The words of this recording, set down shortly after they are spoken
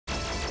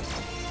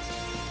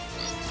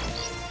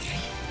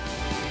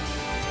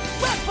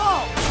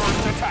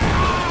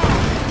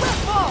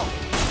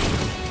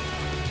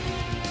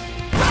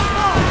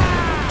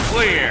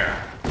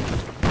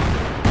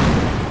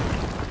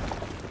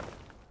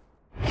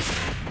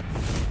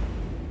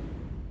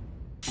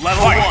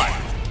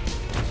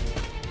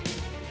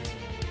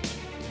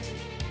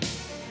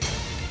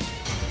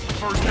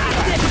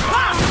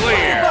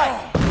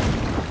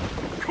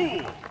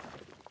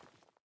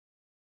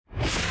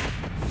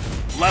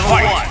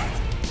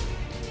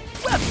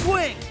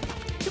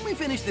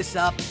Finish this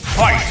up.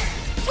 Fight!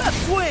 Left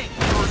swing!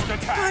 First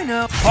attack. I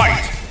know.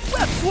 Fight!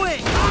 Left swing!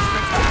 First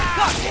attack.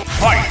 Gotcha!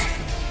 Fight!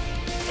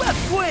 Left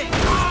swing!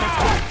 First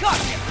attack.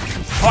 Gotcha!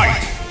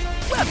 Fight!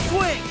 Left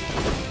swing!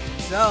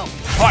 So,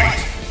 Fight!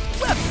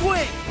 left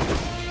swing!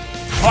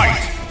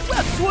 Fight!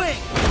 Left swing!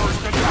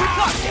 First attack.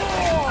 Gotcha!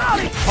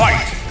 Outie!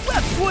 Fight!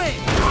 Left swing!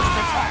 First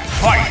attack.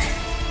 Fight!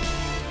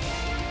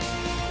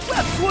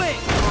 Left swing!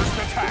 First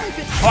attack.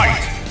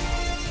 Fight!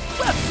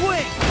 Left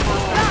swing!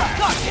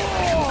 Gotcha!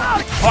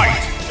 Outie! Fight!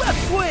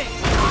 Left swing!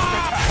 First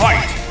attack.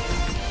 Fight!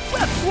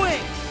 Left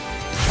swing!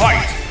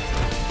 Fight!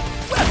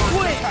 Left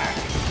swing! Attack.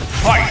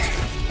 Fight!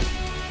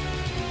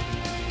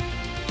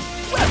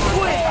 Left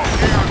swing!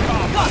 Air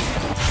combo. Gotcha!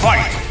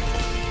 Fight!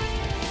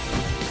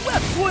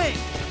 Left swing!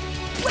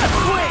 Left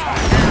swing! Air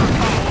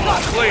combo.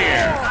 Gotcha!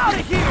 Clear! Out of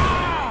here!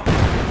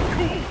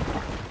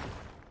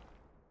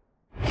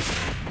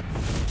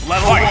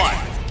 Level Fight. 1!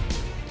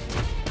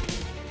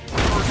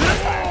 First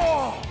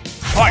attack.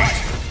 Fight!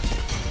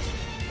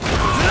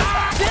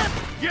 Dip!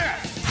 Yes.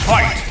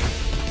 Fight!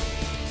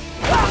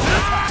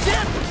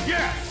 Dip!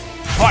 Yes.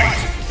 Fight!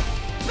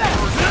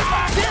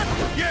 Dip!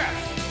 Yes.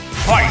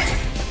 Fight!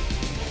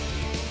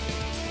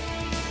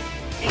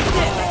 Eat this!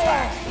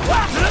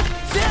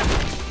 Dip!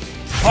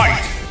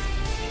 Fight!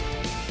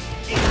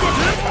 Eat this!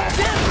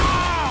 Dip!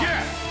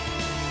 Yes.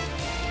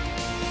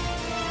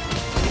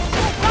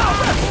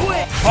 Left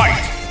swing!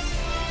 Fight!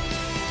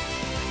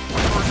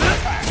 First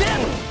attack.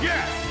 Dip!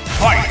 Yes.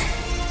 Fight!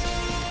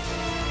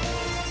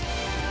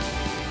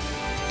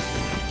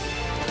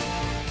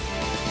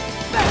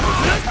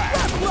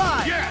 Left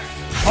line! Yes.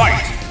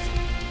 Fight!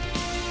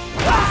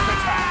 First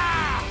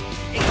attack.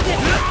 Eat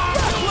this!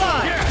 Left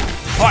line! Yes.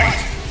 Fight!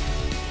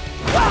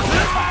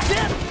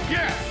 Dip!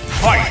 Yes.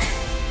 Fight!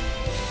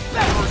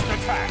 First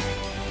attack.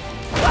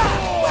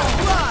 Left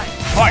line!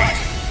 Fight!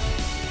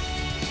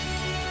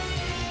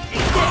 Eat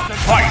this!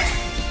 Fight!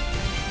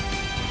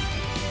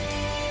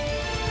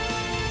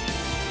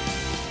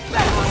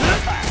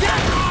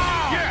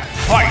 Yes.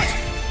 Fight!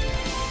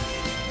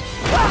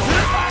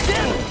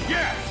 Dip!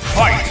 Yes.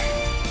 Fight!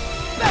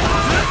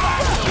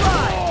 Left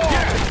line!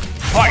 Yes.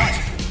 Fight!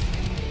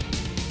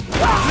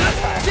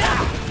 Dip!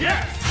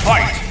 Yes.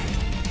 Fight!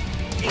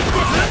 Eat this!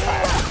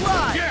 Left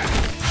line! Yes.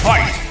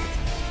 Fight!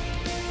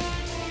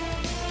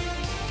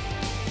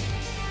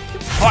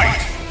 Fight!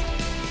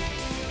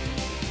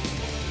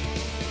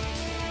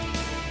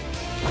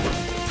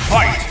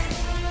 Fight!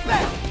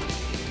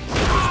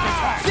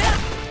 Dip!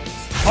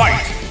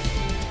 Fight!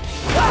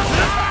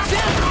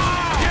 Dip!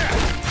 Yes.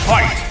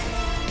 Fight!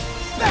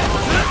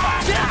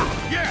 Dip!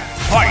 Yes.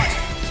 Fight!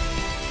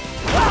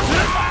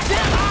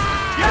 Dip!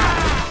 Yes.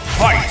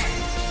 Fight!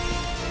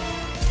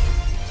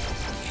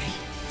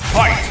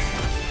 Fight!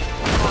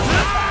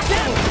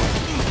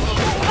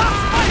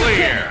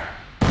 Clear!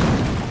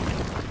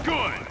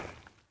 Good.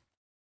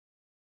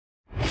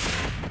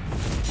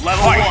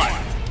 Level 1!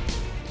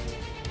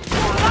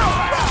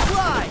 Left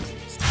line!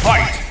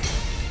 Fight!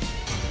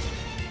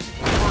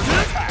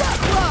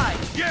 Left line!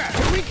 Yes.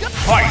 Here we go!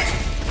 Fight!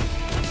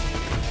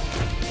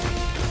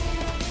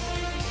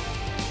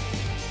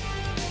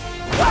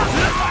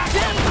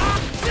 Dip!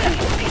 Dip!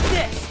 Eat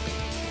this!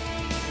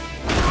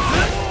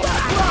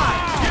 Left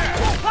line!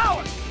 Full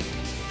power!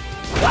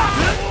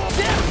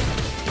 Dip!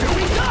 Here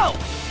we go!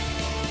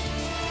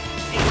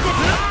 Eat this!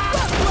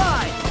 Left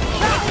line!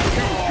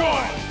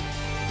 Good.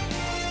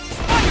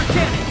 Spider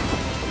cannon!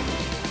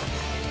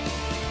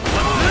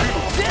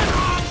 Dip!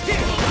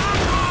 Here!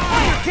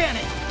 Spider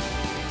cannon!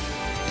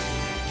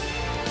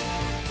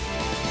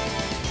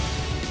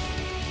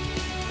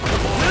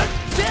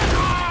 Dip!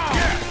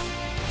 Yes.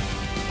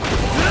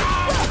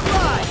 Left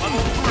line!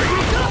 Here we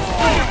go!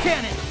 Spider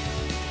cannon!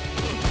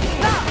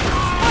 Now!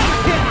 Spider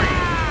cannon!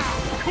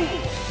 Cool.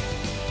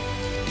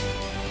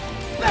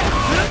 Dip!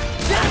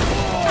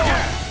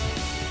 Yes.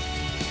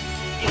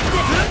 Eat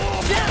this!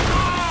 Dip!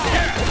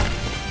 Yes.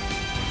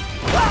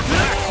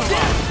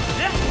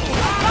 Dip!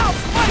 Now!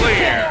 Spider Clear!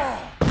 cannon!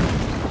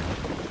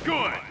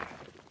 Good.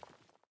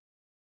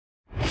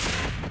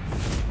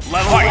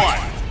 Level 1!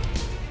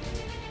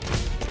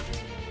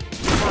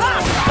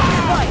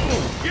 Fight!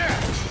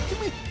 Yes.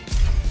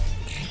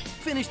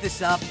 Finish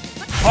this up.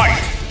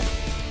 Fight!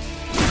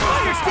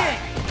 Spider sting!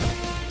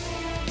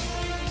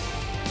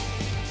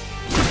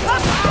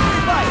 Fight!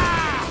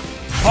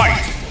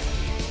 Fight!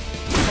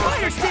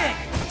 Spider sting!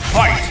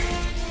 Fight!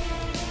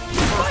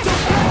 Spider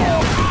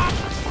sting!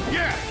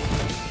 Yes.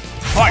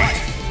 Fight!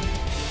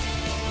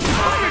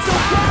 Spider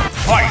sting!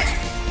 Fight!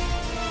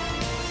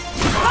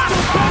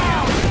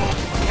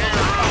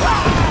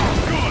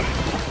 Good.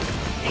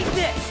 Eat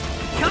this!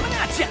 Coming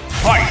at ya!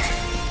 Fight!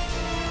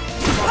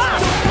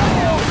 Coming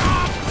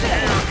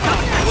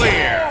at ya!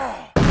 Clear!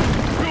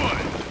 Good.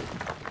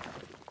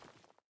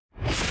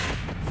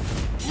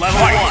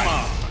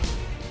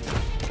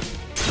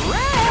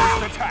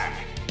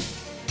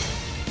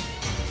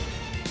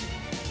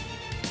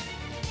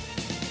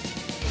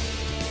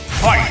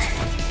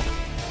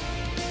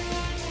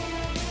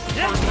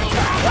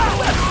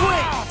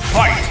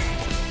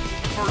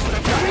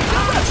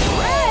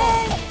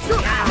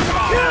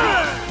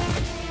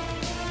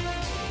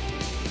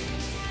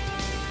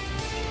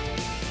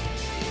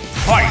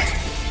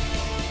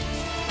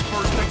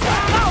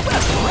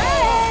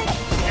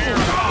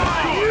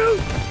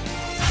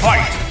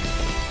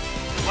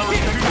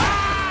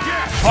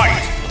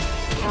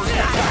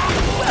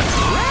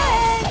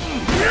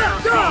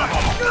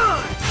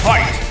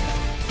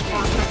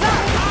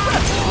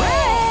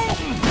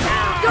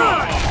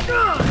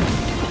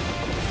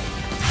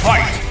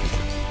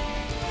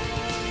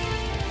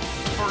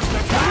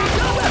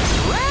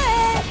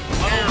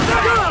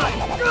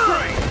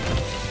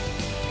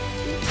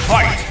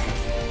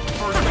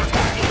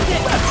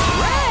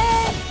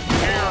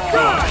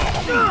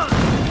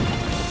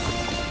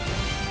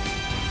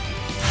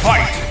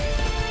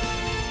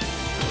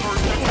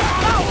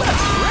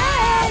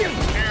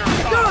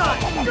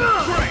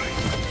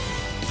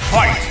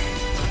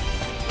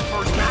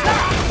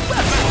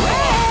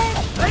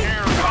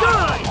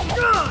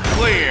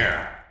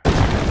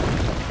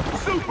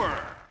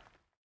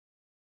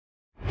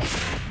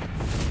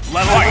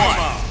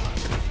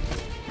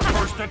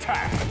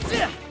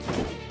 attack.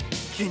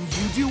 Can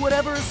you do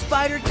whatever a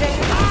spider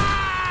can?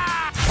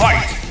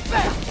 Fight.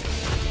 Attack.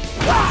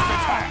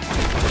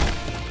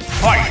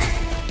 Fight.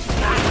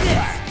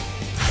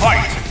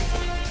 Fight.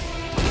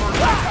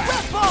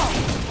 Red ball!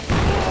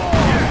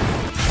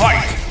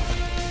 Fight.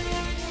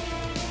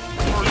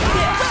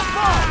 Red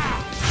ball!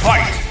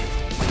 Fight.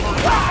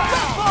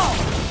 Red ball!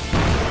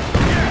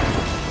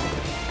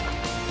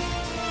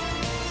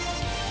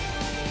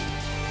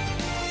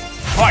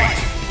 Fight.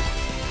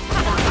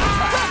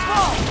 Red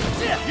ball!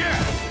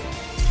 Yes!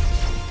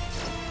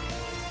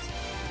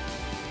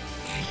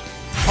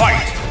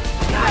 Fight.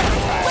 Red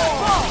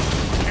ball!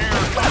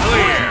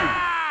 Clear.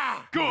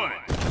 Good!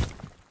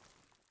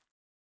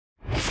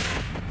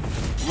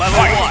 Level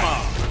 1.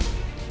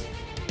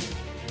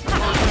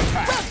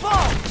 Red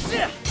ball!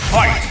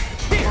 Fight.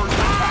 Red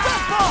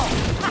ball!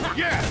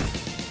 Yes!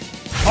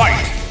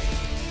 Fight.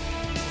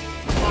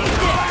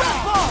 Red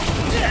ball!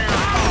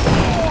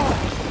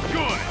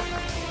 Good!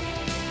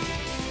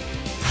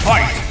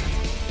 Fight.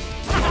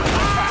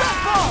 Red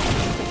ball!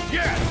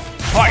 Yes!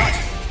 Fight.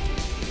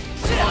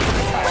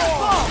 Red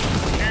ball!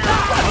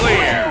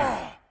 Clear.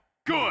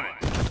 Good!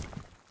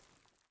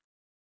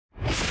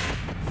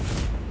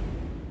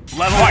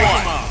 Level 1.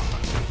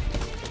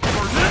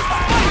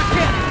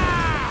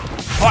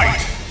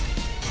 Fight.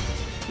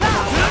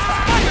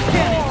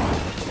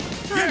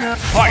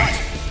 Fight.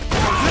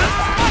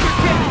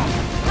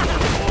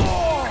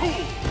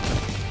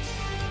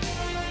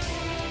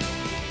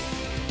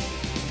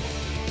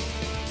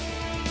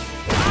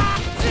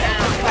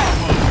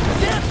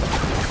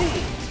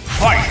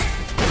 Fight.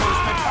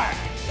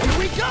 Here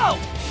we go!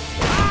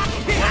 Ride!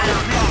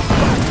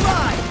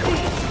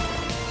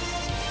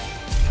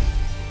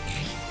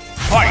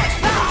 Fight.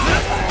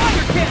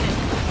 Spider cannon!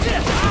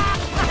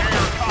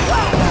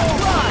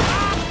 Ride!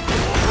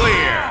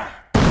 Clear.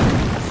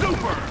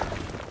 Super!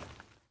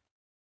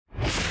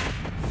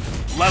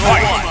 Level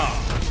 1.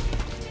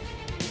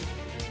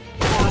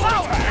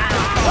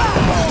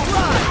 Ride!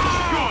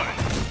 Good!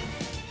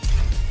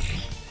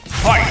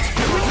 Fight.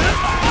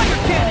 Spider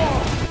cannon!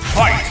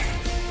 Fight.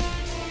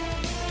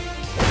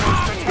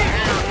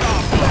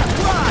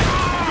 Ride!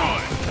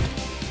 Good!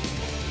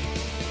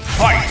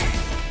 Fight.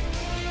 Here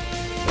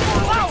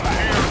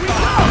we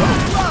go!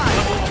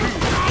 Ride!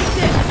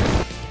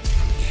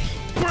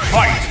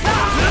 Fight.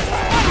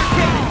 Spider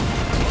cannon!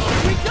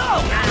 Here we go!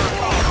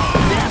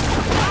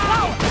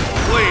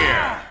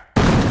 Clear.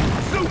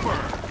 Super!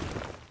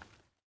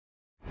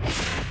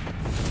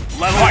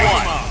 Level 1.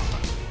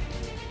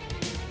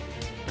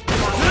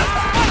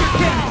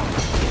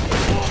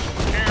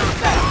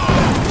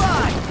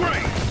 Ride!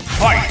 Great!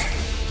 Fight.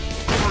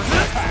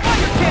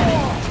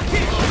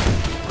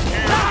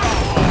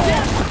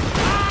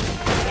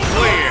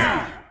 Clear.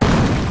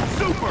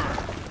 Super!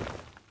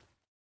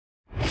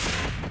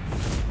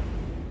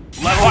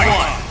 Level 1.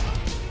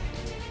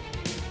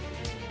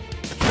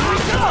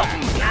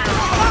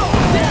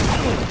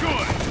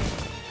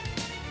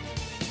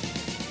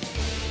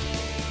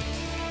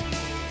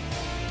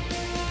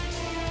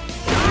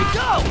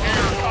 Good!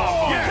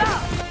 Yes!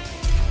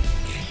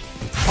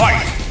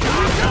 Fight.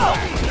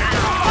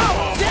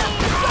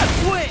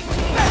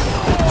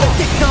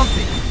 Get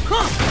comfy!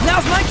 Huh,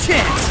 now's my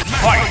chance!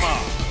 Fight.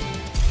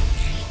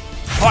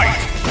 Fight.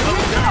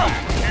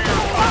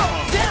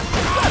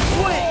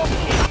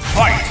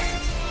 Fight.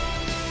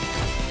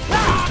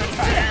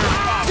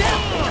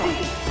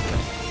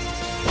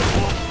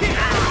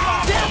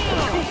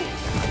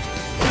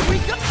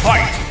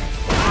 Fight.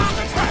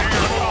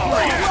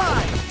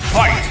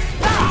 Fight.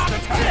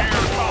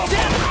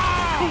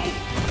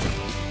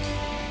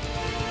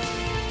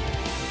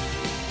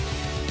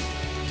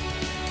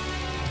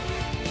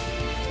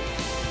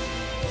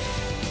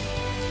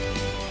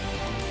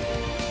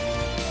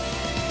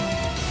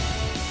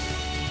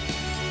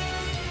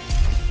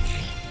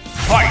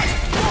 Fight.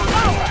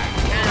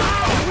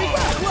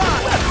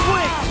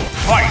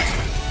 Fight.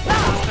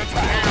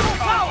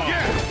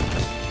 Yes!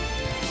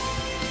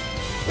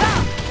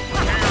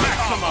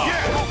 Maximum.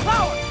 Yes!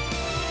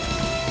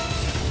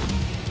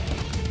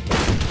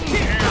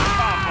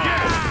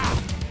 Yes!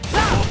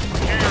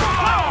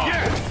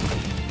 Yes!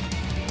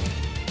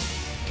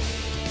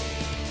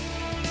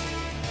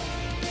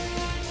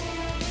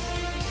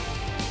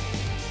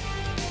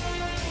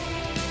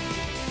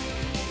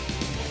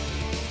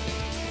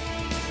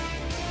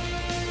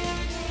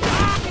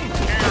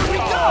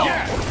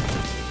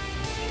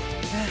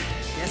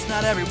 Guess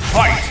not every.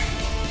 Fight.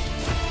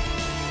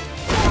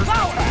 Here we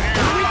go!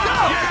 Here we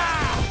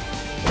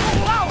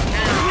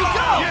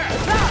go!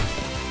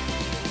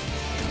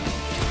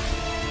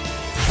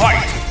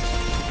 Fight.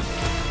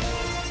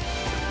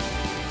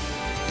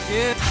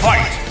 Yeah.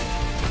 Fight.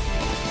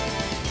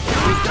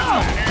 Here we go!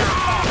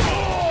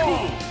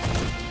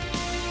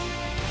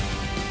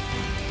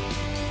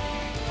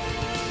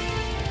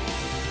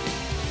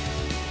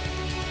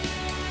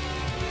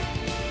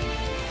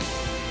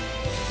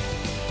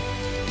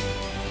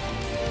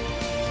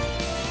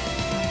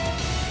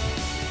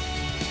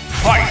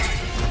 Fight.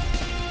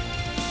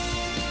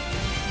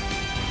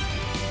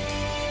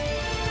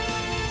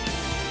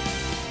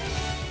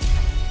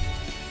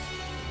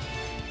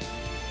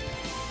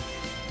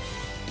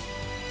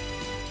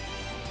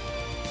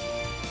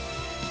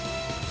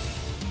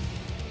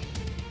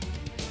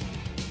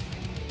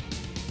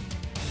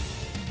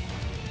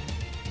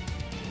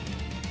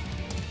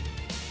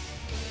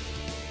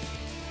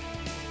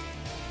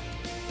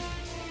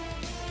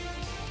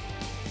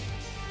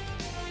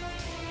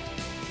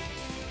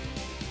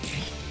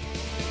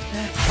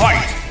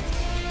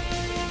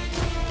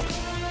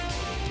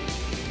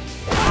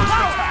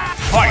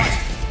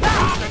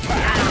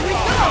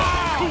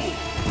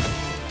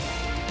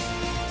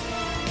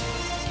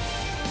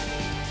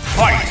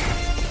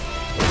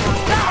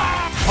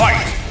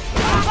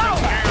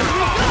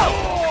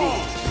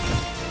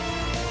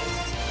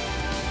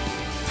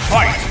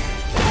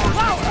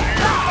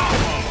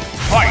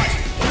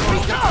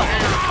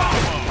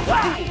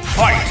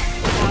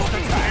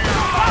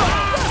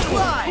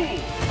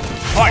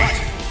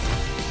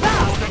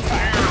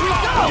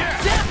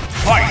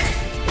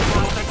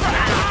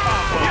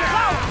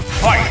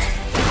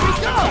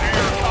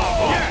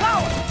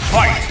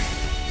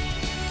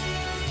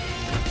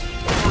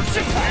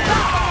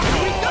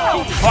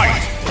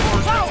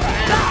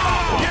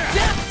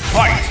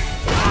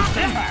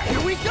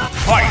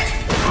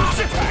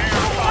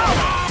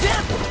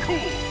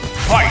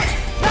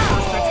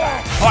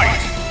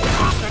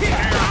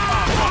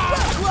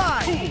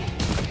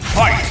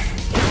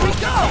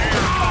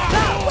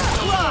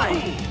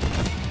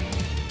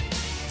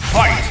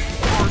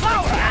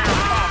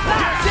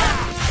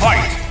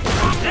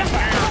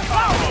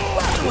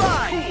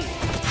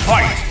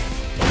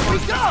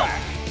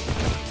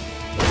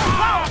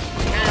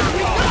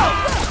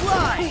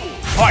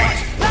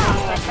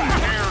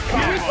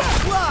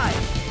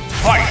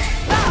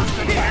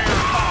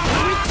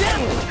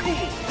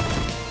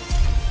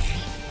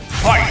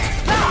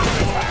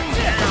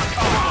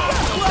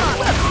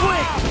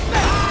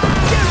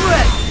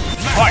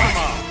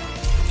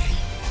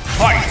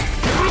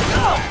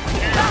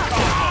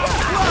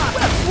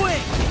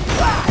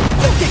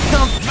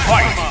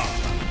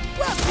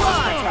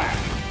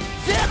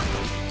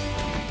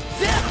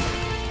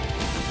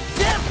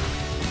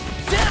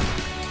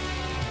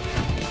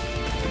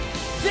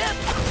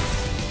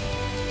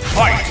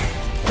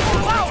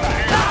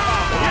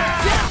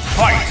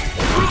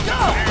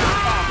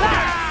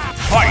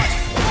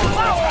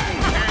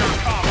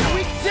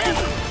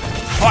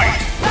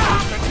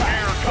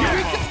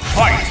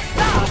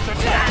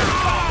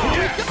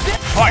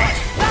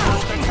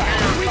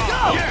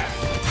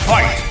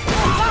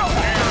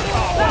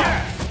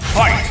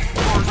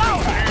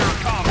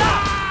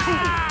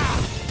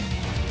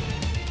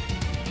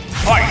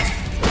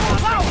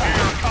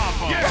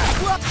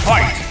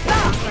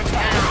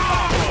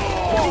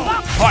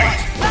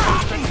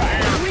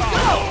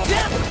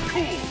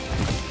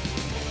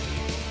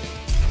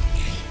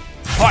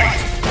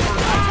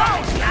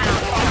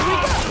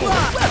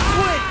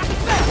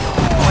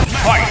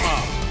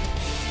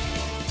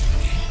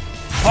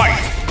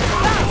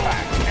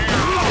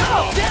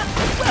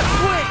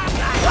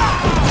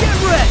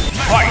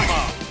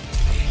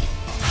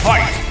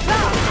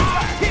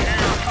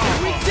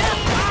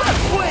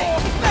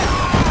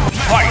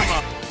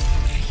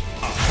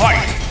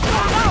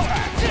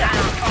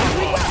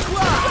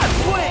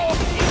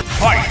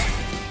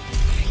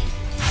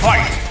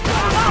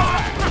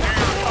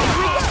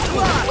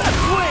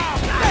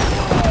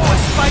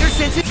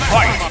 senses.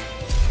 Fight!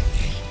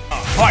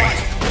 Fight!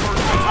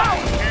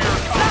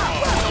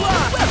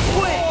 Left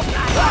swing.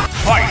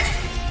 Fight!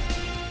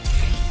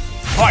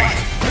 Fight!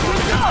 Here we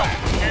go.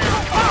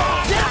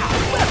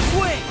 Left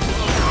swing.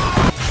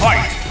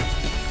 Fight!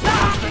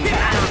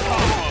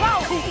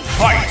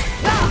 Fight!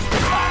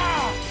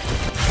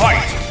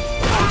 Fight! Fight!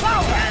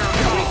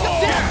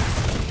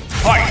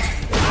 Fight!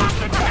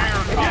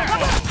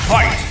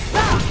 Fight!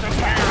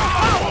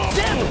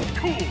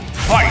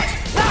 Fight!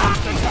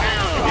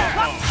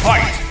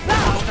 Fight!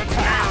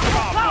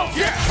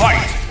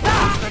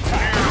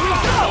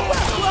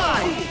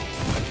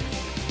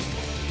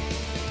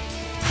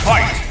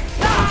 Fight!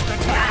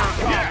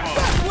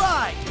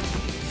 Slide!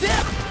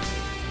 Zip!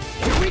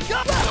 Here we go!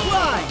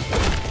 Slide!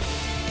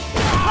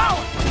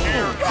 Power!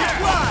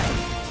 Slide!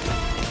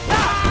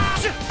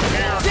 Zip!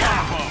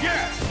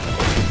 Yes!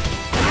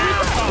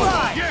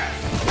 Slide! Yes!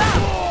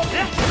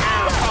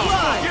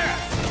 Slide! Yes!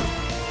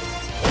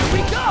 Here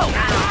we go!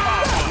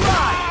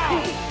 Slide!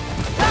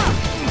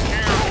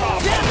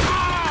 Zip!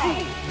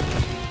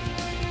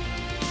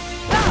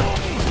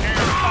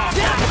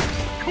 Zip!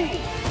 Cool!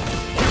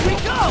 Here we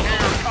go!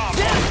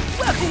 Zip!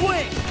 Left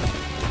swing!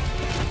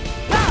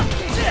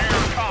 Zip!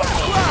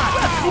 Slide!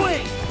 Left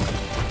swing!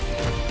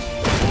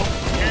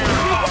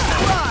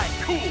 Slide!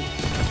 Cool!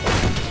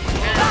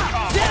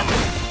 Zip!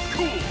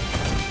 Cool!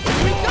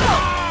 Here we go!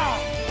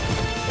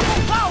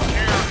 Power!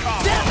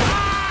 Zip!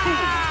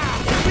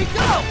 Here we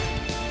go!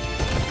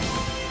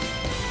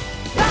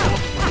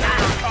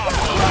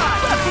 Slide!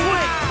 Left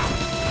swing!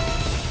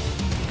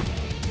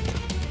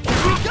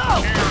 Here we go!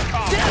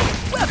 Zip!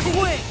 Left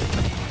swing!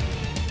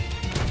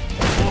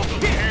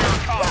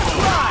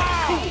 Slide!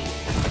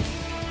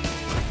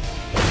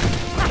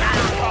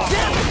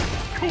 Zip!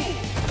 Cool!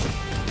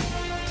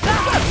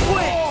 Left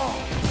swing!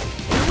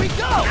 Here we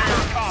go!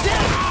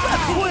 Zip!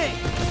 Left swing!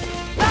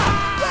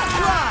 Left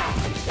slide!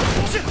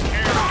 Zip!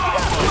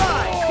 Left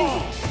slide!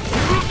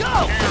 Here we go!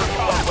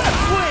 Left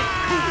swing!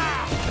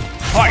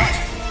 Fight!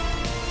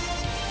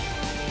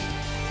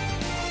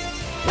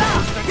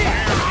 Left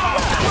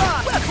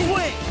slide! Left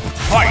swing!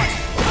 Fight!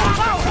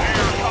 Power!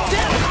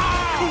 Zip!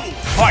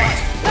 Fight!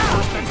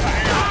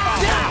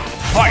 Zip!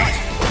 Fight!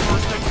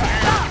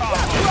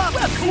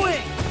 Left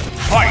swing!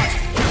 Fight!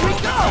 Here we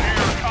go!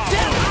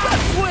 Zip!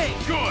 Left swing!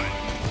 Good!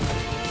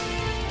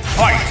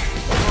 Fight!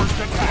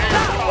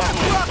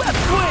 Left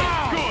swing!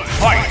 Good!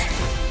 Fight!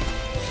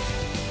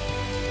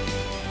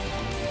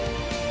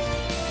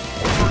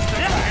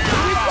 Here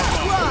we go!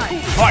 Slide!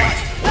 Fight!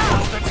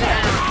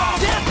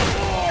 Zip!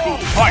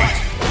 Fight!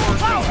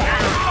 Power!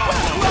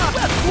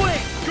 Left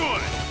swing!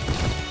 Good!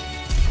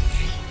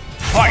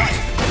 Fight!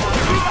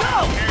 Here we go!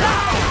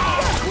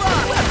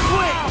 Left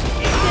swing!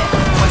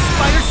 My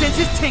spider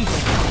senses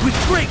tingling with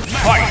great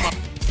Fight!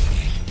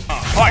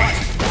 Fight!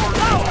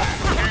 power!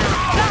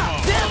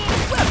 Zip!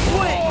 Left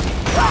swing!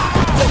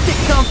 Don't get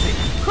comfy!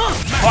 Huh!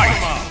 Fight!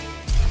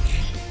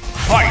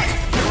 Fight!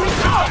 Here we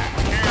go!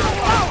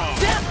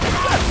 Zip!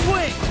 Left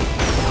swing!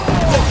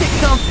 Don't get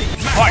comfy!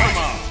 Fight!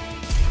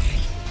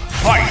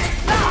 Fight!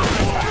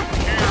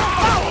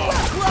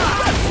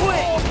 Left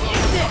swing!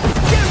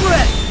 Get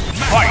ready!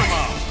 Fight!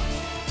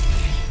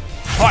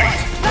 Fight!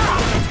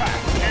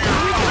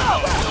 Here we go!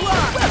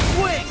 Left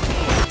swing!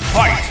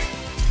 Fight!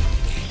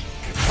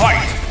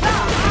 Fight!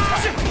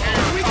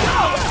 Here we go!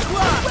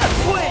 Left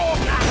swing!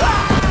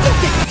 Don't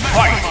get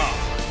Fight!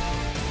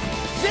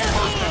 Zip!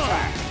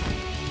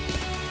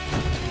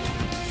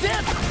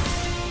 Zip!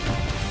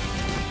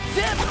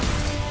 Zip!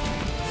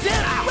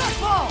 Zip! Left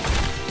ball!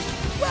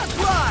 Left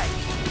slide!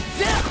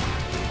 Zip!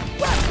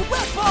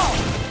 Left ball!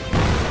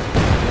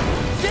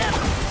 Zip!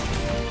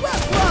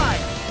 Left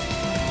slide!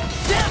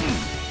 Zip!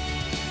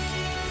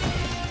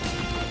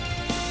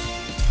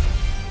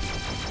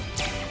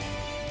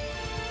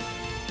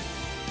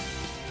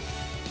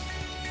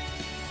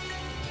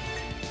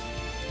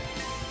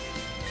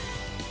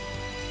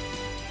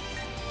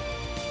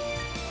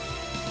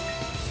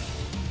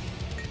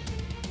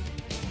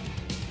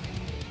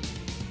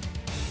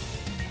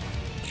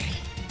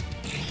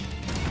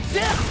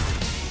 Zip!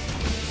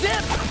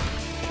 Zip!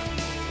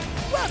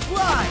 Left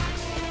slide!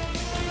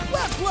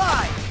 Left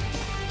slide!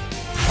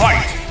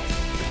 Fight!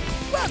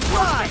 Left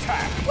slide!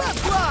 Left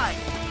slide!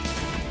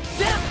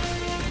 Zip!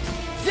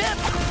 Zip!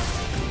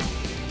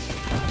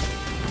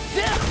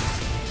 Zip!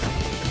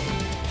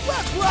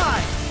 Left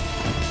slide!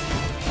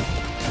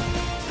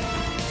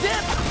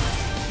 Zip!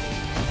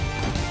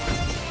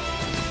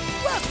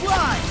 Left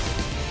slide!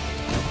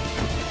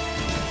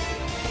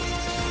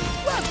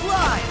 Left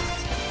slide!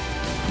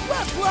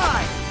 Left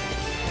slide!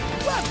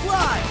 Left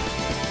slide!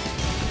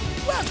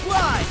 Left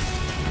slide!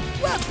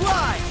 Left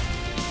slide!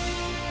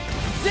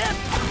 Zip!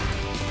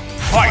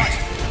 Fight!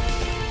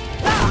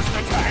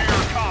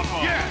 Air combo!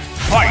 Yes!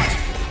 Fight!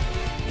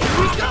 Here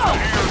we go!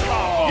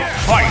 Yes!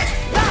 Fight!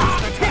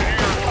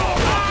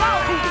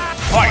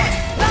 Fight!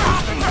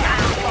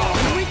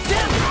 Here we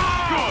zip!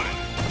 Good!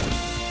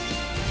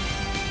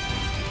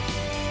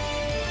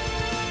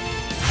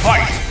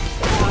 Fight!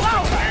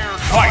 Air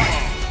Fight!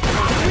 combo!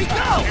 Here we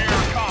go!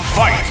 Air combo!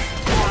 Fight!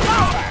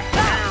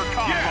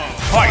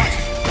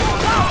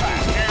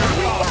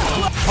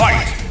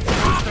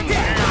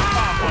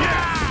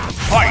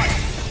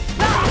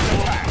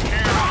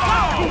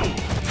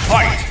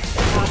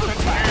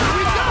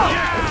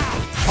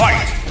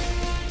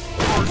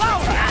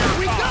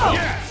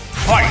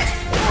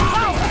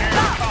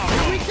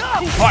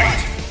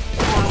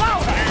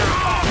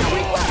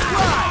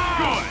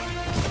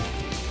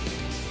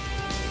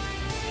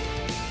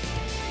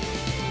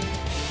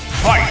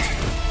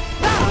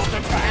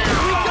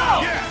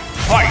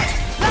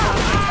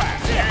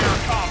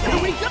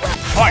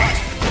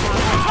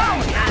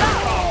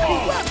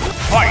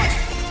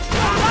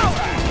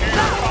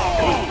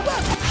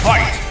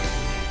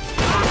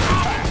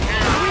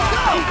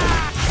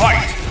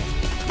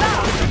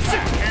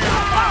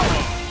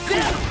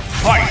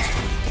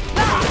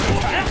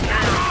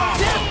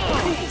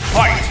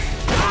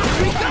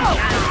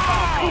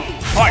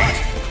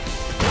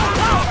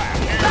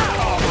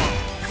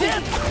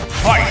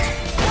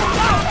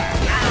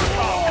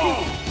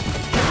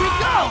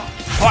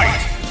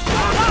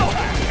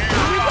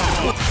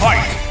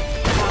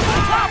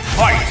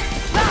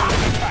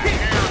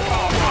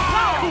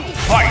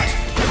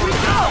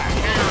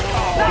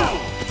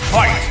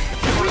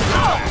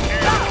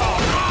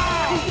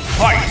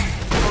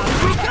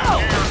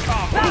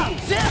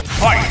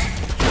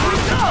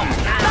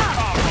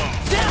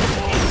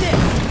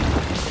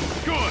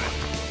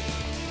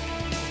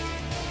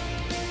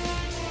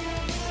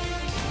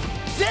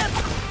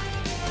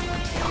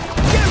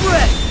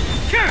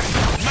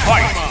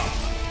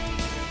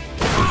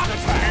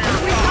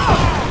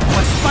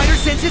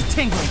 senses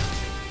tingling.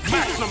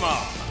 Maximum.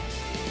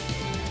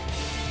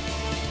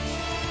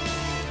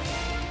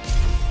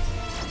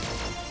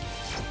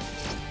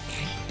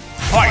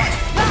 Fight!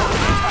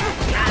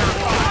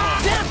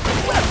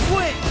 Left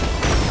swing.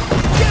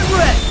 Get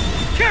ready.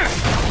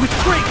 With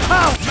great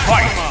power.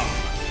 Fight!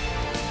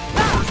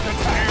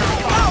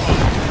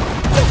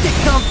 Don't get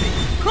comfy.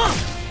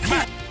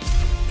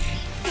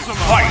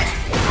 Fight!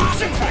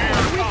 Here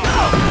we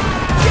go.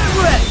 Get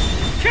ready.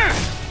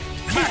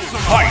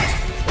 Fight!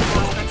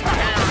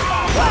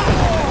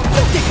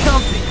 Don't get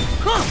comfy.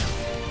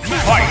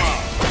 Fight!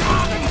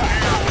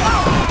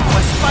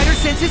 My spider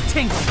senses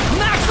tingling.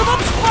 Maximum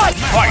spike.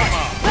 Fight!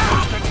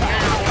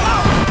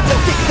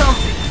 Don't get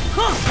comfy.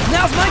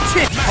 Now's my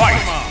chance.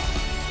 Fight!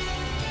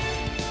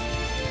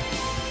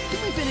 Can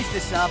we finish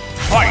this up?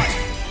 Fight!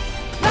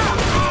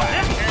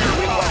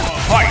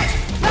 Fight!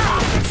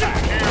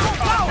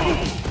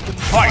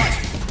 Fight!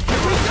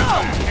 Here we go.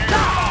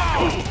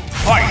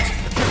 Fight!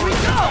 Here we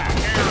go.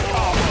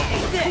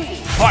 This.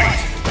 Fight!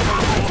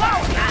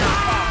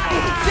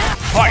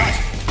 Fight!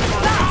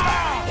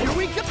 Here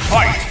we go.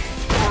 Fight!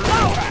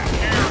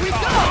 Here we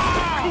go.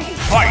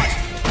 Fight!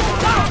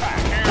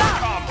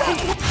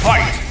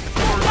 Fight!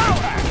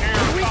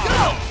 Here we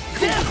go.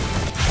 Zip.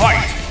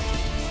 Fight!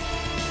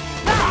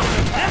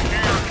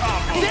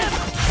 Zip.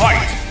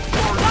 Fight!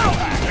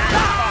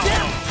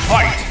 Zip.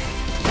 Fight!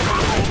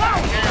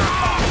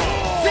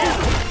 Zip.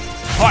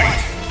 Fight!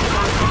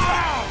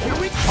 Here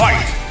we go.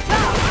 Fight!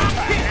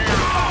 Zip.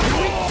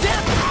 Good.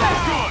 Zip.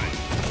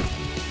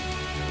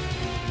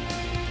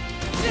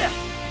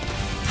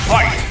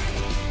 Fight!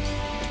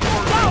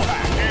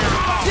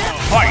 Zip.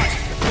 Fight!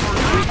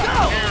 Here we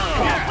go.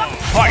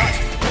 Fight!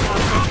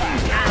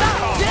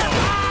 Zip.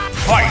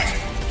 Fight!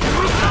 Here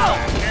we go.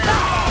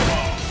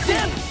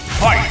 Zip.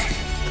 Fight!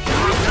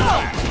 Here we go.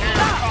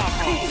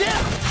 Zip.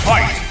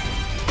 Fight!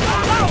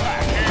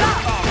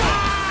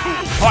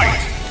 Fight!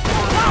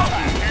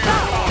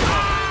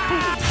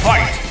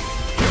 Fight!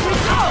 Here we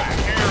go.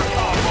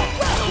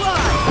 Left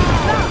line.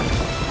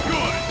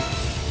 Good.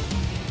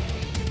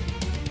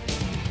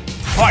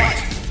 Fight!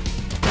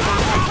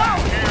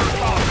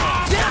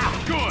 Zip.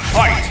 Good.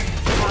 Fight!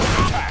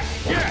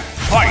 Yes.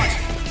 Fight!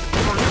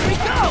 Here we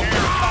go.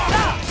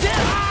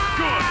 Zip.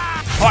 Good.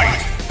 Fight!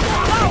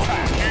 Left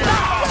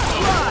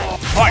line.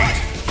 Fight!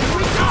 Here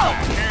we go.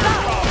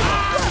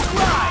 Left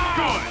line.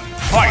 Good.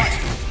 Fight!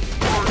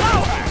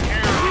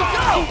 Here we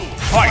go.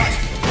 Fight!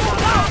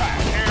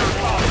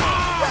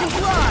 Left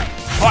line.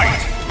 Fight!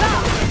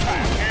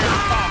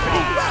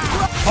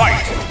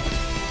 Fight!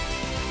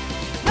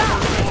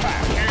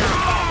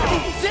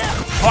 Zip.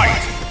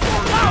 Fight!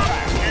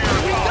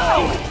 Here we go.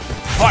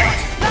 Fight!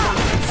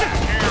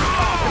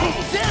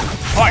 Zip.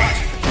 Fight!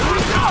 Here we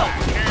go.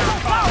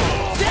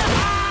 Zip.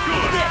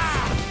 This.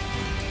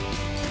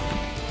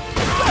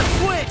 Left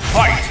swing.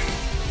 Fight!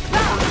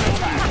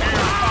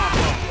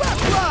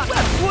 Left line.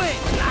 Left swing.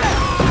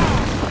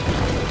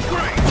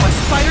 My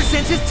spider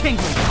senses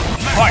tingling.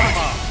 Fight!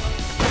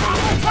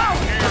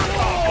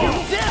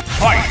 Zip.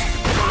 Fight!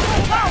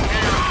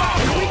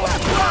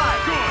 Left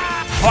line.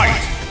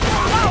 Fight!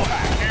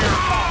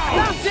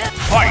 Zip.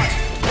 Fight!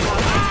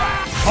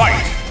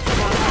 Fight!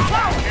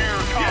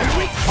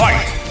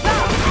 Fight!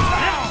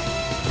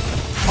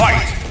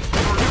 Fight!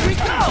 Here we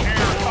go.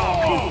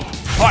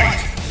 Fight!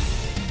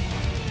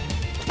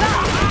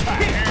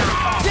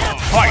 Zip.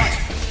 Fight!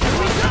 Here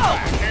we go.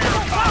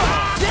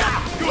 Zip.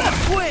 Left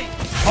swing.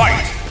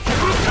 Fight!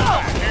 Here we go.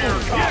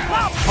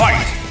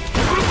 Fight!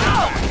 Here we go.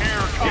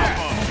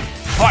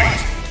 Fight!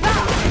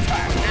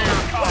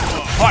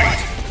 Fight!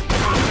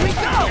 Here we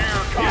go.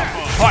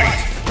 Fight!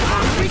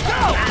 Here we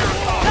go.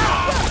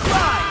 Left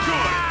line.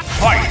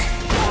 Fight!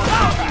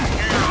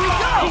 Here we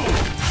go.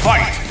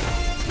 Fight!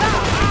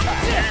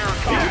 Zip.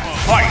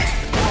 Fight!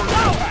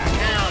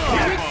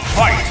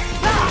 Fight!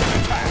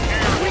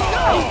 Here we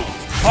go.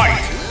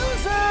 Fight!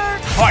 Loser.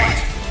 Fight!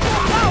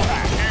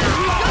 Here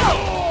we go.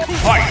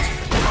 Fight!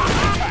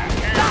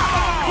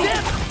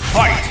 Zip.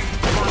 Fight!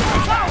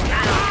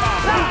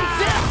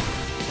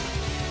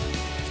 Zip.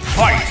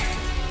 Fight!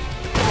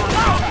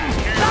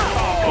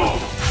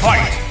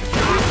 Fight!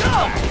 Here we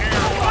go.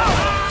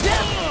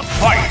 Zip.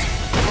 Fight!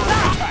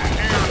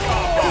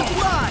 Left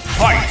line.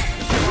 Fight!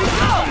 Here we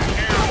go.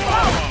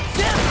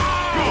 Zip.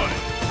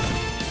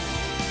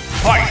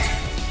 Fight!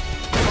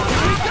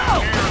 Here we go.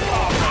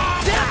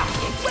 Zip.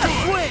 Left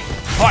swing.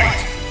 Fight!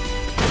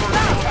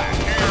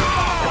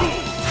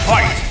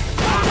 Fight!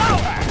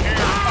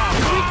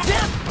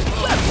 Zip.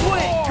 Left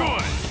swing.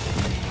 Good.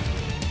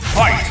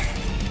 Fight!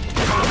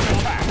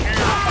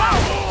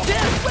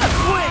 Zip. Left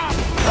swing.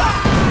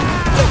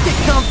 Don't get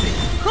comfy.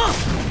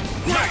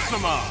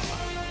 Maximum.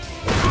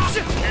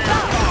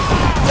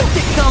 Don't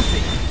get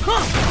comfy.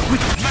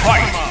 With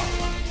Fight!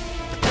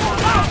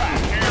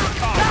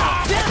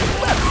 zip.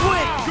 Left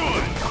swing.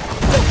 Good.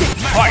 Don't get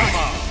Fight!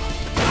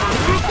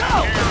 Here we go.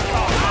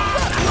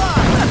 Left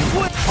line. Left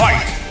swing.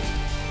 Fight!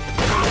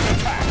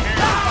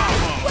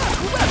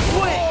 Left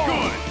swing.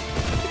 Good.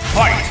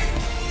 Fight!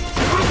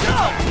 Here we go.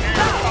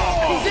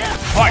 Zip.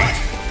 Fight!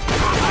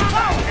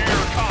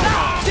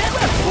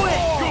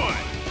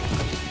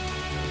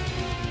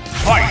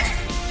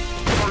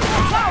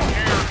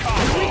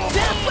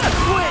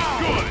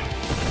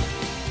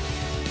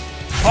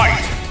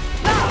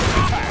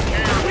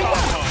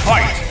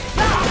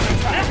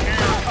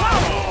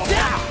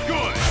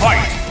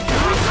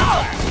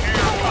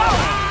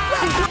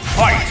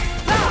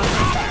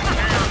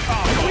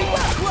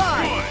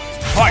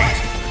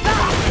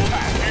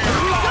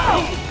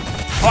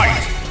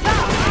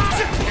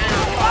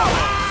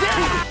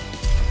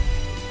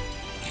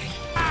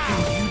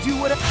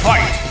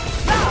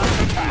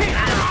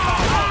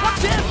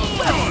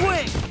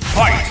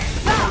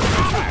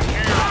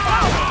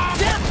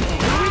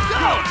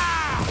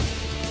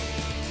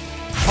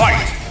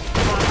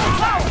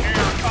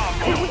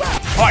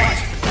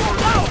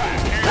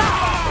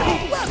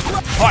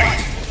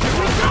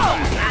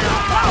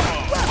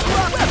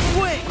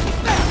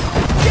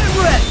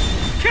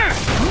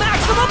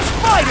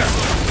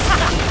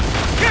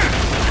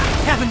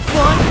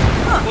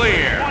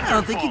 Clear. I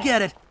don't think you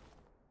get it.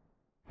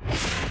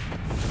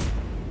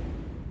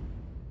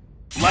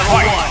 Level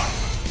 1.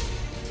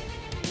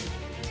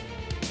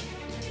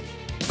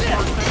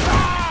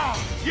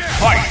 Yeah.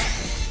 Fight.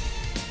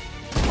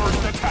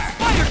 First attack.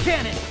 Fire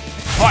cannon!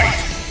 Fight.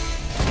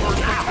 First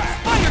attack.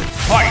 Fire!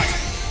 Fight.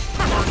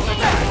 First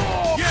attack.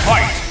 Yeah.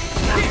 Fight.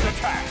 First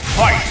attack.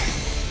 Fight.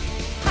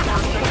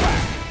 First attack.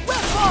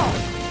 Web ball!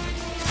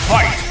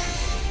 Fight.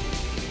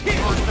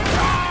 First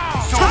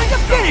attack. Time to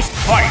finish!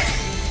 Fight.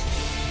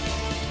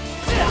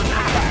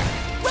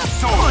 Web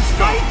Come on,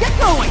 Spidey, get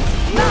going!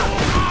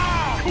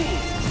 Cool.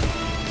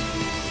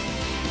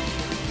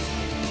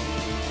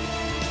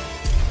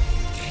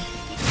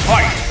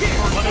 Fight.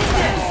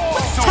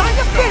 Time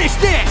to finish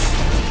this!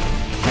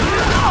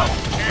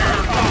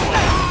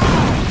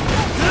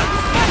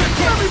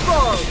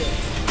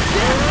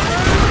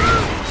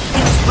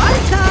 It's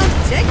Spidey time!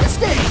 Take the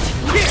stage!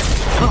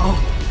 Uh-oh.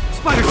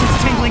 Spider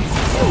sense tingling.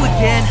 You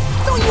again.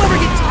 Don't you ever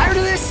get tired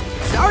of this?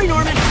 Sorry,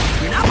 Norman.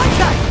 You're not my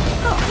type.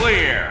 Oh,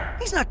 Clear.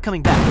 he's not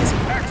coming back, is he?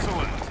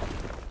 Excellent.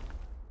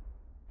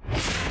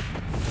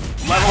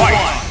 Level 1.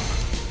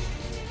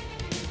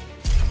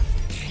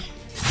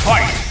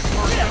 Fight.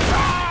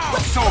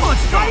 Come on,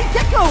 Spidey,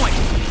 get going!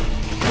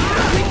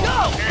 Here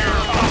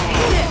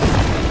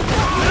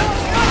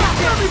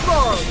we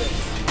go!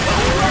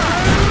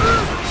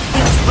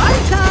 It's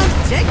Spidey time!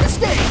 Take the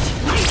stage!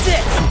 Eat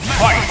this!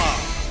 Fight.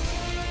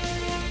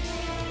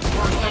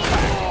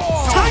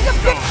 Time to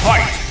fix!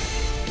 Fight.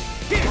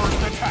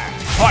 First attack.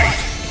 Fight.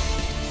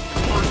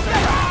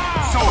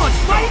 Come on,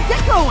 Spidey,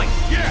 get going!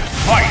 Yeah.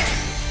 Fight.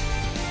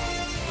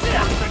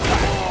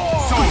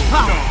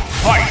 Power!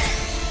 Fight.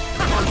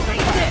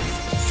 Eat this!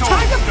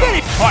 Time to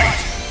finish! Fight.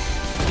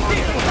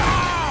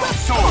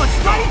 Come on,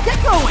 Spidey, get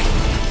going!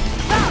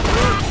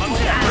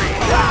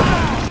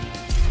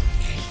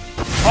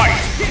 Fight.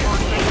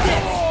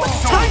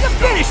 Time to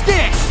finish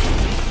this!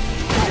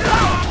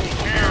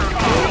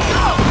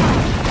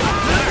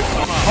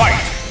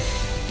 Fight.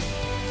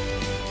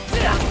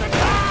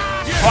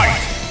 Fight.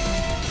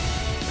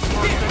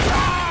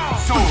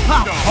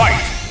 Power!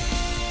 Fight.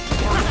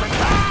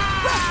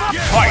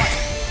 Fight.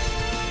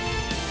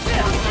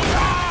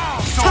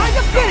 Time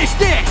to finish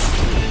this!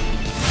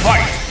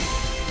 Fight.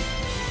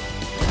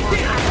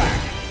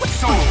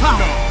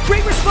 Power!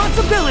 Great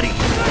responsibility!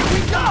 Here we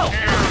go!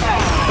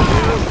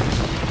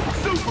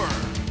 Super.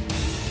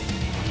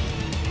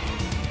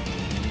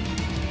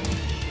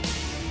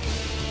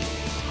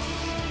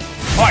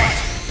 Fight.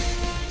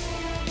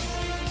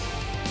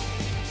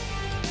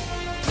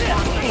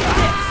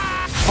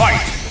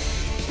 Fight.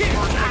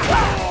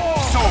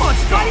 Come on,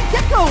 Spidey,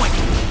 get going!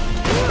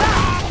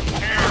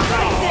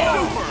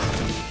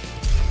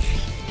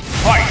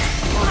 Fight.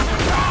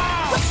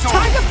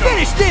 Time to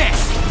finish this!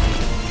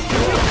 Here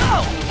we go!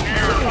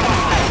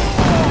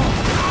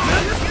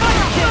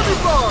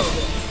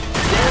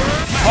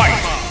 Fight.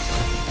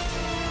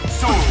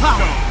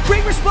 Power!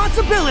 Great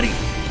responsibility!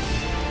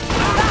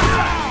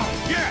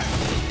 Yes.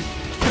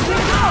 Here we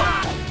go!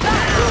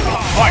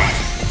 Fight.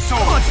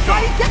 Come on,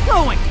 Spidey, get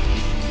going!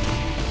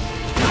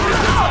 Here we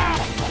go!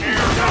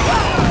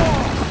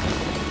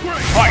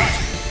 Fight.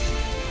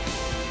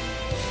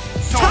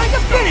 Time to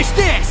finish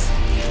this!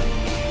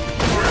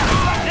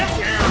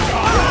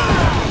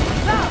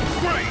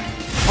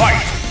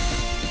 Fight.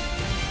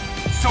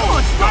 Come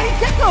on, Spidey,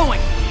 get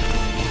going!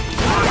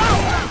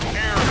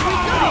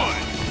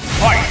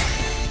 Fight.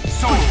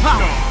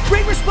 Power!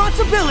 Great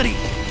responsibility!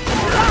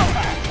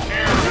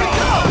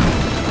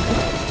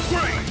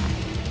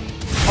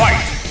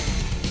 Fight.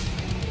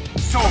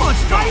 Come on,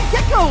 Spidey,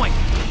 get going!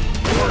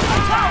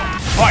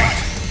 Fight.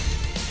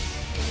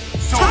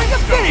 Time to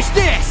finish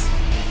this!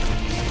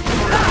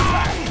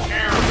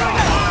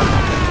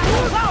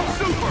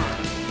 Super.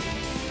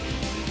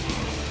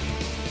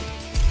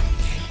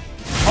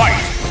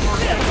 Fight.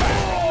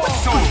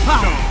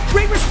 Power!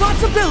 Great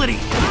responsibility!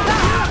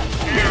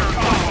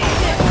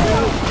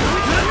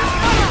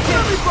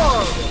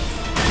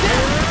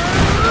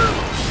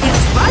 It's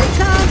Spidey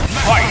time!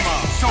 Fight.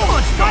 Come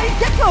on, Spidey,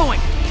 get going!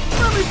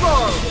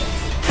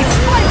 It's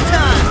Spidey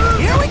time!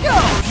 Here we go!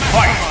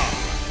 Fight.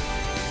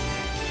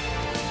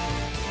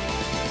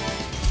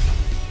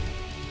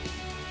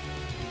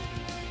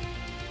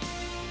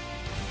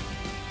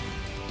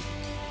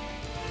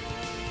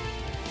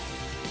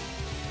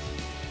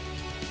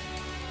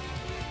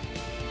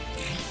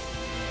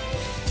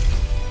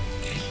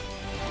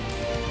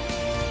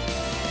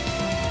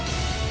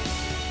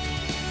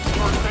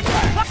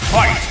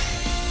 Fight.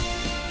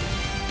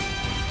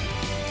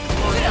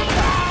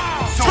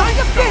 Time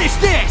to finish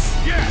this!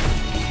 Yes.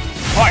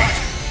 Fight.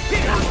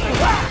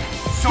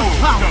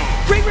 Power!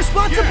 Great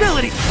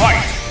responsibility!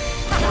 Fight.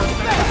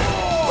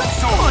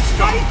 Come on,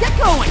 Spidey, get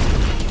going!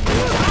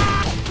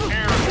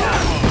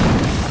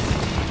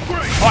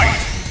 Fight.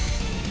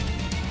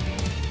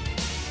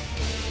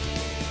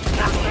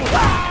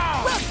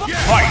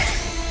 Fight.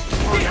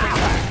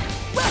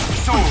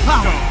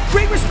 Power!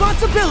 Great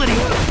responsibility!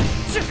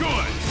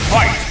 Good.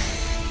 Fight.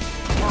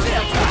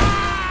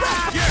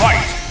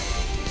 Fight.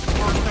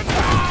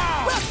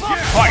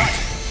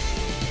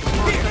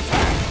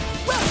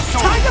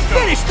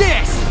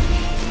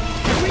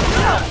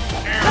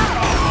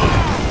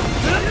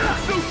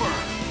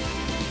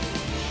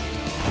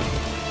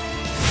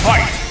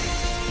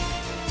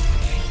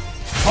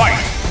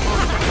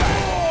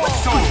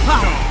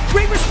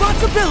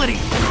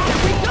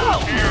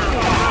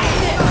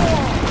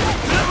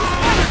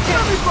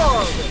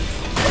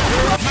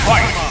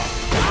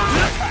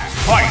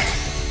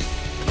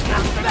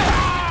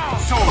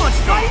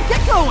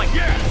 going!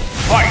 Yes!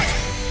 Fight!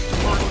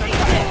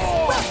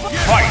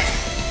 Fight!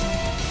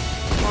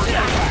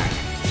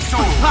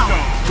 Power!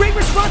 Great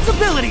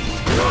responsibility!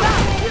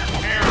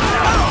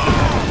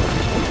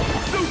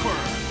 Super!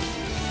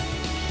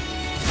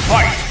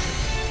 Fight!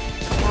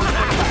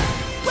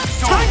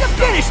 Time to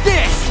finish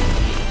this!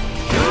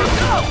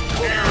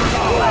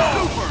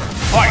 Super!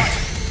 Fight!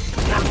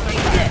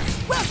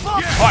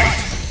 Fight!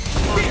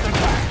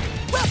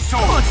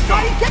 Come on,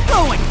 Spidey, get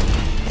going!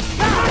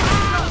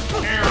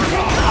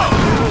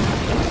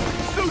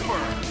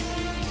 Super!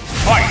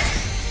 Fight!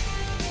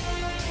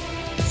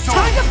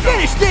 Time to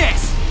finish this!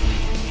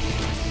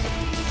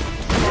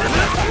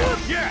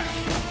 Yes!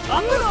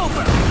 Up and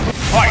over!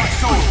 Fight!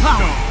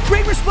 Power!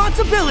 Great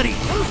responsibility!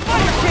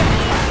 Spider Cannon!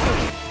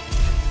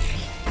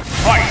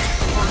 Fight!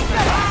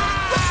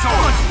 Come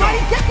on,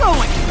 Spidey, get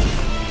going!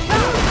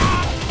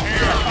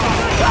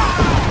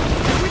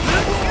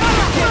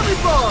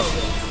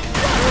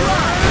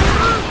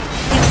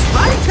 It's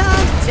Spidey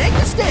time! Take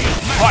the stage!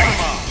 Fight!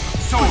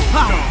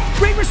 Power!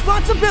 Great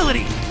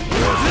responsibility!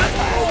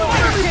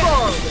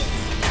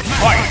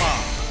 Fight!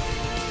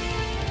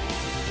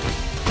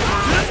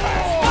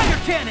 Spider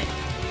Cannon!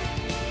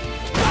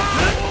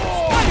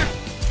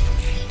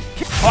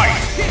 Fight!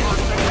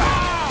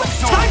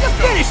 Time to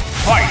finish!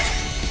 Fight!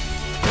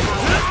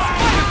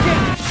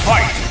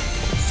 Fight!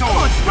 Come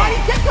on, Spidey,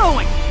 get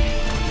going!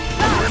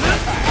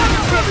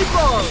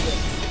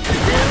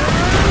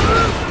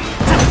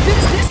 Time to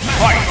finish this!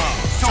 Fight!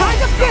 Time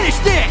to finish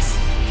this!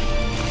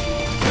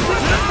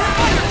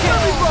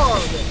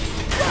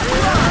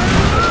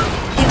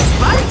 It's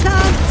Spidey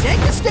time!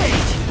 Take the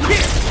stage!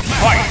 Here!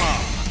 Fight!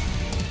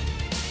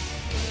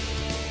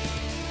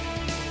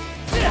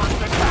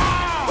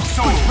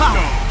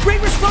 Power!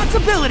 Great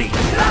responsibility!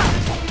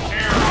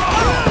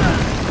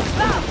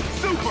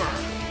 Super!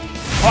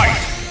 Fight!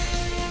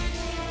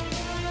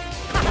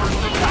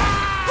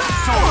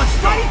 Come on,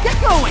 Spidey, get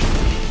going!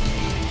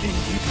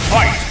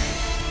 Fight!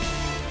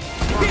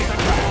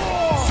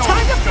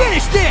 Time to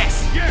finish this!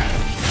 Yes!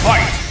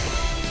 Fight!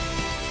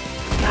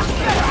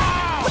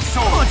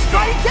 Come on,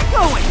 Spidey, get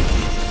going!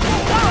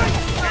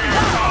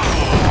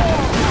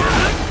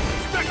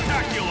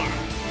 Spectacular!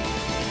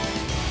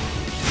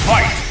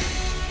 Fight!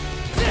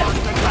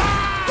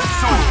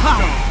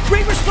 Power!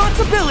 Great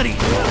responsibility!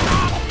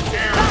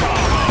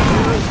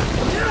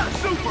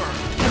 Super!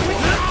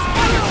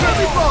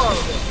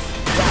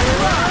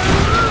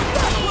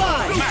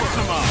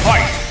 Maximum!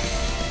 Fight!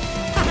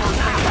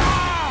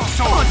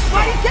 Come on,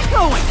 Spidey, get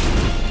going!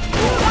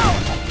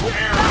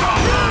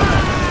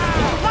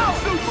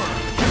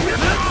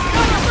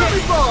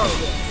 Super!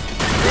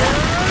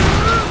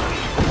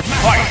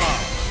 Fight!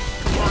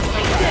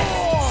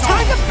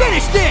 Time to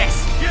finish this!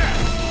 Yes!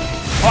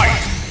 Fight!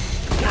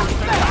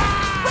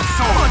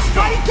 Come on,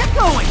 Spidey, get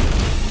going!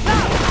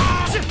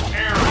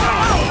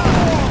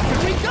 Here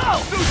we go!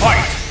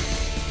 Fight!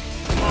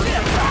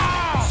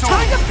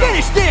 Time to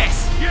finish this!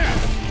 Yes!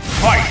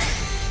 Fight!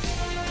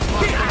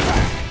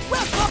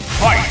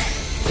 Fight!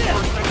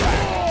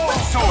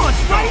 Come on,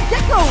 Spidey,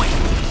 get going!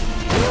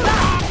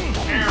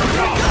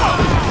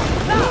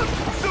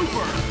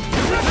 Super!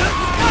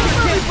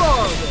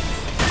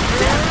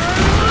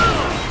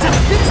 Time to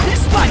finish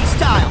this Spidey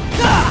style!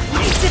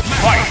 Ace it!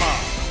 Fight!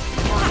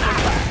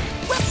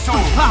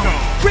 Power!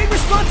 Great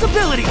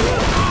responsibility!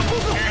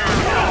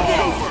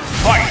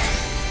 Fight!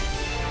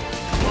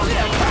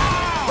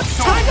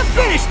 Time to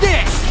finish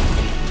this!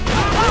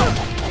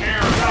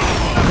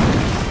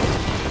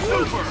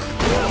 Super!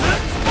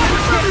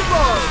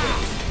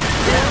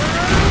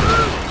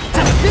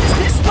 Time to finish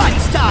this Spidey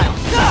style!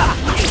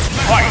 Ace it!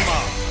 Fight!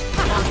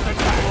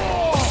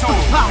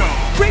 Power!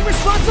 Great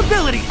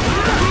responsibility! Here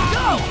we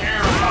go!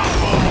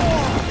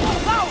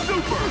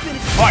 Super!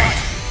 Fight!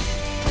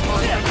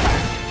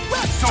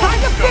 Time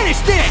to finish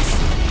this!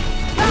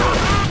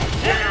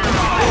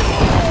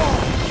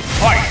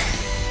 Fight!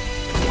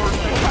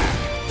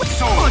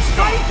 Come on,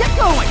 Spidey, get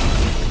going!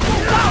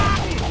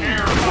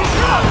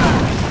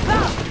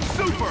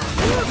 Super!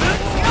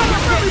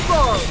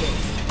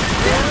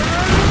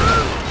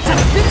 Time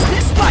to finish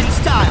this Spidey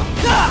style!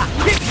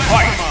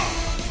 Fight!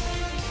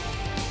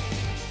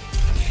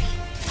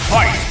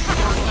 Fight!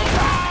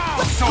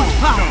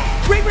 Power!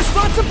 Great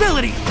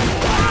responsibility!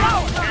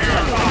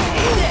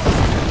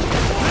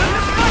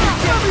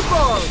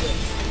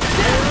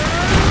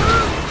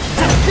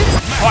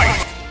 Fight!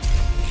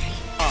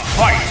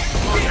 Fight!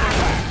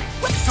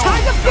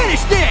 Time to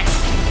finish this!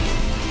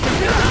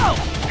 Here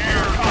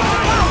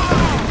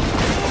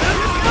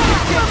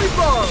we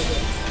go!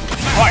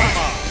 Fight!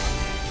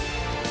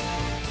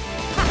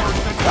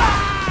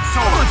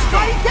 Come on,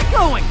 Spidey, get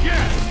going!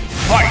 Yes!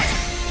 Fight!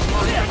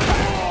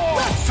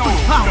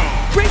 Power!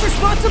 Great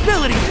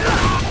responsibility!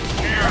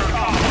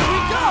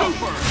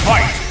 Super!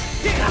 Fight!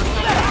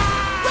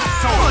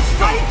 Come on,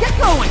 Spidey, get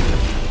going!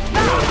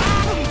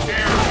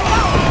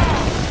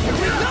 Here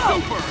we go!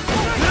 Super!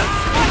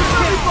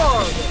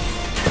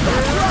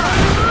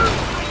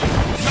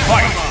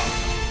 Fight!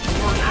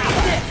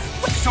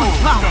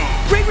 Power!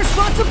 Great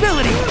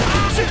responsibility!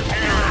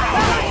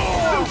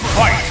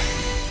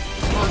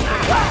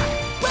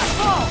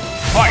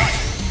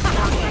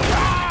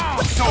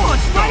 on,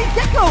 Spidey,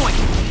 get going!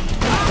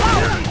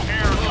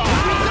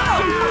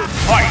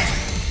 Fight!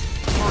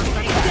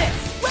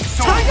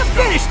 Time to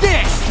finish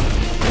this!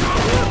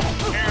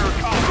 Air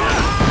combo!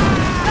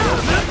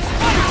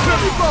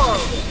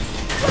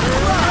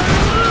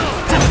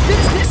 To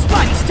finish this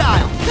Spidey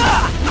style!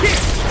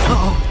 Here!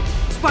 Uh-oh,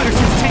 spider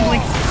sense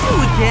tingling.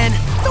 You again!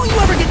 Don't you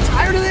ever get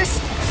tired of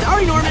this?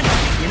 Sorry, Norman,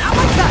 you're not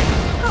my type.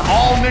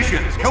 All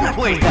missions It's not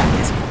complete!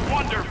 bad, is it?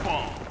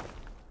 Wonderful!